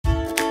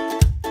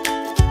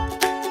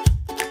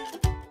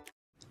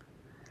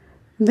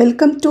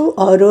Welcome to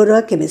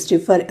Aurora Chemistry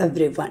for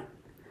everyone.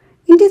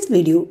 In this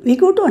video, we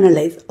go to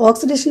analyze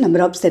oxidation number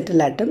of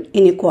central atom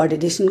in a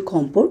coordination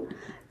compound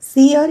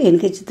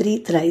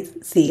CrNH3 thrice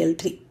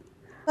Cl3.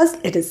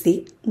 First, let us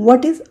see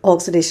what is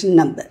oxidation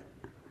number.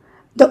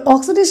 The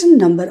oxidation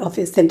number of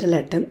a central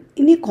atom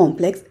in a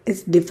complex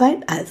is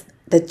defined as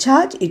the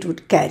charge it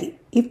would carry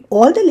if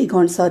all the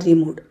ligands are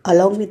removed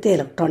along with the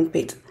electron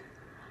pairs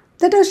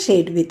that are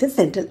shared with the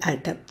central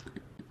atom.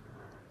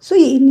 So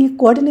in a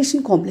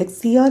coordination complex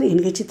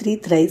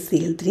CrNH3 thrice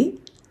Cl3,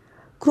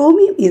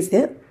 chromium is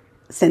the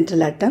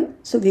central atom.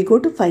 So we go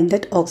to find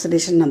that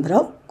oxidation number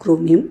of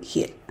chromium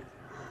here.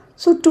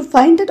 So to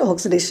find that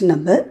oxidation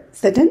number,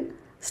 certain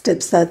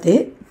steps are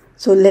there.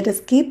 So let us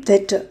keep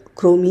that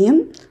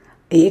chromium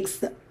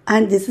X,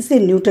 and this is a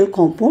neutral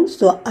compound.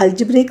 So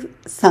algebraic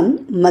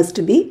sum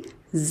must be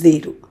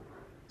 0.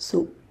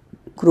 So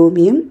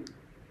chromium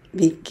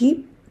we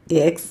keep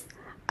X,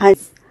 and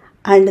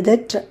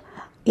that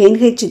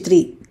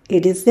NH3,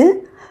 it is a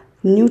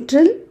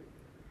neutral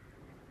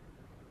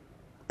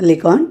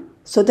ligand,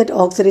 so that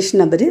oxidation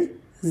number is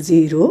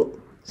 0.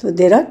 So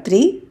there are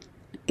 3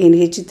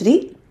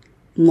 NH3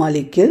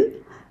 molecule.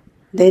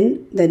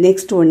 Then the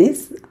next one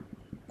is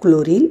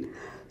chlorine.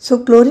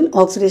 So chlorine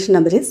oxidation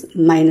number is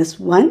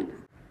 -1.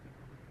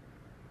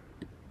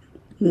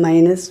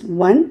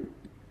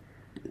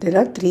 There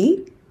are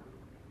 3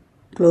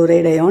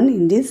 chloride ion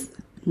in this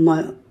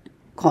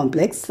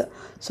complex.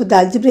 So the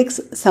algebraic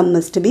sum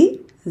must be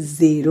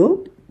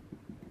 0.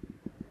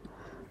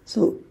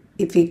 So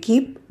if we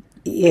keep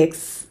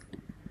X,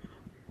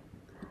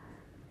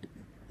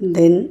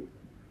 then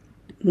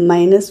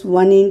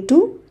 -1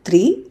 into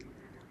 3,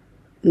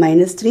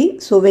 -3.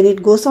 So when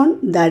it goes on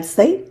that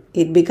side,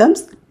 it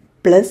becomes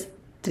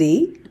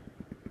 +3.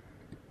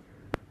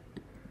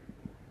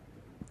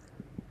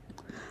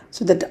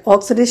 So that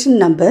oxidation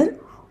number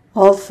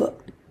of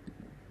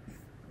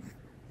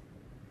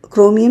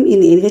chromium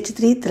in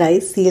NH3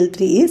 thrice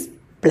Cl3 is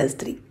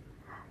 +3.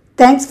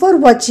 Thanks for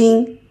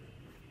watching.